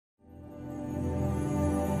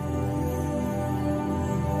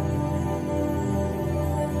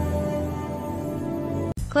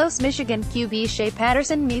Close Michigan QB Shea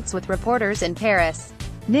Patterson meets with reporters in Paris.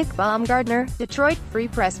 Nick Baumgardner, Detroit, Free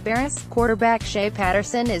PressPARIS. Quarterback Shea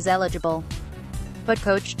Patterson is eligible, but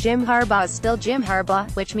coach Jim Harbaugh is still Jim Harbaugh,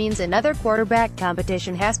 which means another quarterback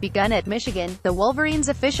competition has begun at Michigan. The Wolverines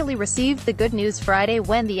officially received the good news Friday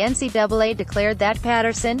when the NCAA declared that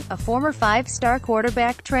Patterson, a former five-star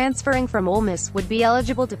quarterback transferring from Ole Miss, would be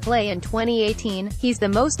eligible to play in 2018. He's the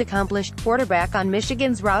most accomplished quarterback on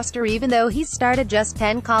Michigan's roster even though he's started just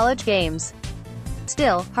 10 college games.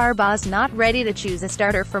 Still, Harbaugh's not ready to choose a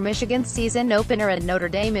starter for Michigan's season opener at Notre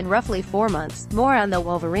Dame in roughly 4 months. More on the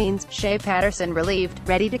Wolverines. Shea Patterson relieved,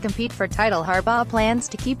 ready to compete for title. Harbaugh plans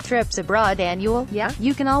to keep trips abroad annual. Yeah,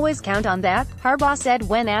 you can always count on that, Harbaugh said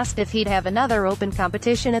when asked if he'd have another open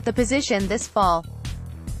competition at the position this fall.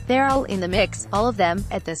 They're all in the mix, all of them,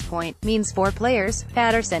 at this point, means 4 players: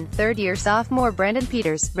 Patterson, third-year sophomore Brendan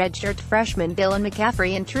Peters, redshirt freshman Dylan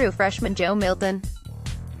McCaffrey and true freshman Joe Milton.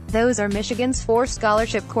 Those are Michigan's 4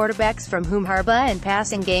 scholarship quarterbacks from whom Harbaugh and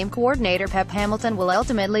passing game coordinator Pep Hamilton will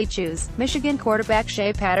ultimately choose. Michigan quarterback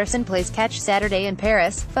Shea Patterson plays catch Saturday in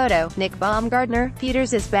Paris. Photo, Nick Baumgardner.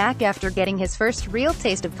 Peters is back after getting his first real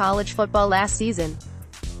taste of college football last season.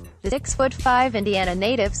 The 6'5" Indiana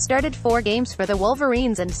native started 4 games for the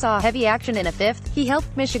Wolverines and saw heavy action in a 5th. He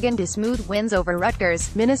helped Michigan to smooth wins over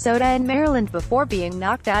Rutgers, Minnesota and Maryland before being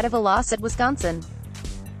knocked out of a loss at Wisconsin.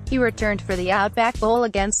 He returned for the Outback Bowl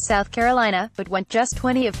against South Carolina, but went just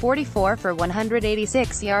 20 of 44 for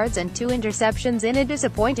 186 yards and 2 interceptions in a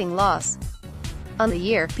disappointing loss. On the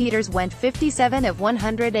year, Peters went 57 of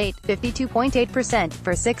 108, 52.8%,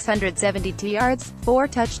 for 672 yards, 4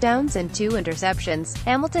 touchdowns and 2 interceptions.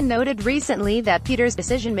 Hamilton noted recently that Peters'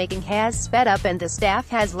 decision-making has sped up and the staff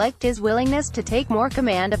has liked his willingness to take more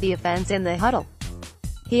command of the offense in the huddle.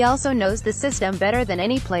 He also knows the system better than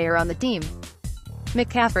any player on the team.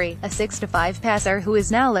 McCaffrey, a 6'5" passer who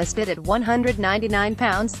is now listed at 199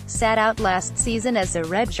 pounds, sat out last season as a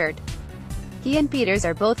redshirt. He and Peters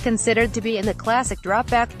are both considered to be in the classic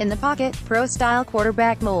drop-back, in-the-pocket, pro-style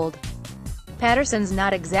quarterback mold. Patterson's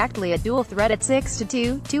not exactly a dual threat at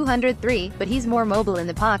 6'2", 203, but he's more mobile in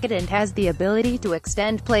the pocket and has the ability to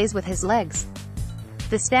extend plays with his legs.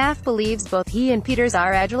 The staff believes both he and Peters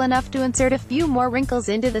are agile enough to insert a few more wrinkles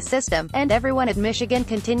into the system, and everyone at Michigan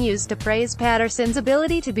continues to praise Patterson's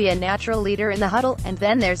ability to be a natural leader in the huddle. And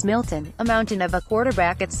then there's Milton, a mountain of a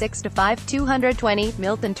quarterback at 6'5", 220.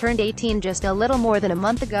 Milton turned 18 just a little more than a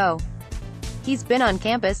month ago. He's been on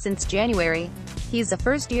campus since January. He's a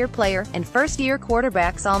first-year player, and first-year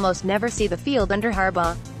quarterbacks almost never see the field under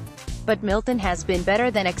Harbaugh. But Milton has been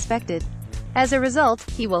better than expected. As a result,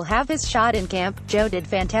 he will have his shot in camp. Joe did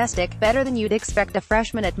fantastic, better than you'd expect a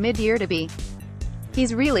freshman at mid-year to be.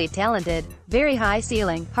 He's really talented. Very high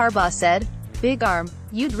ceiling, Harbaugh said. Big arm.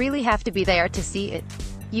 You'd really have to be there to see it.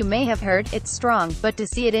 You may have heard it's strong, but to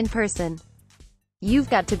see it in person, you've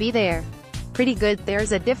got to be there. Pretty good.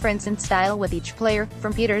 There's a difference in style with each player,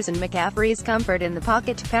 from Peters and McCaffrey's comfort in the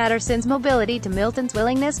pocket to Patterson's mobility to Milton's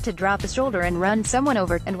willingness to drop a shoulder and run someone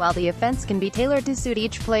over. And while the offense can be tailored to suit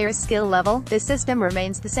each player's skill level, the system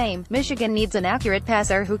remains the same. Michigan needs an accurate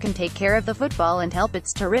passer who can take care of the football and help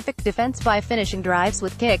its terrific defense by finishing drives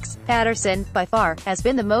with kicks. Patterson, by far, has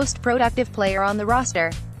been the most productive player on the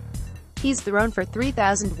roster. He's thrown for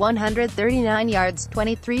 3,139 yards,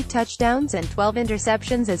 23 touchdowns and 12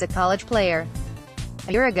 interceptions as a college player.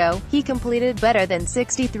 A year ago, he completed better than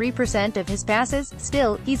 63% of his passes.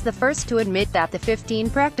 Still, he's the first to admit that the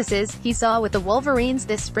 15 practices he saw with the Wolverines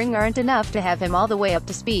this spring aren't enough to have him all the way up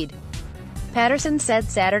to speed. Patterson said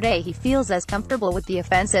Saturday he feels as comfortable with the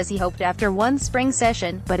offense as he hoped after one spring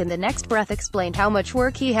session, but in the next breath explained how much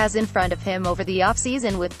work he has in front of him over the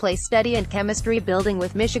offseason with play study and chemistry building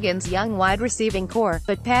with Michigan's young wide receiving core.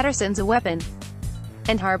 But Patterson's a weapon,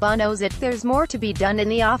 and Harbaugh knows it. There's more to be done in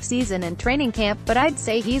the offseason and training camp, but I'd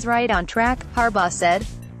say he's right on track, Harbaugh said.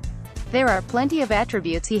 There are plenty of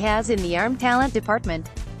attributes he has in the arm talent department.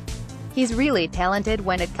 He's really talented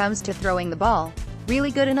when it comes to throwing the ball.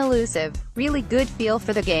 Really good and elusive. Really good feel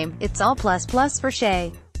for the game. It's all plus for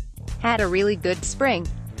Shea. Had a really good spring.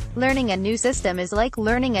 Learning a new system is like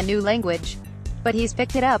learning a new language. But he's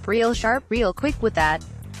picked it up real sharp, real quick with that.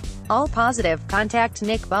 All positive. Contact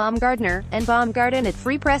Nick Baumgardner, and Baumgarden at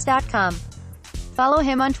freepress.com. Follow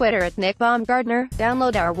him on Twitter at Nick Baumgardner.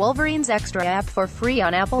 Download our Wolverines Extra app for free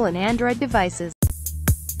on Apple and Android devices.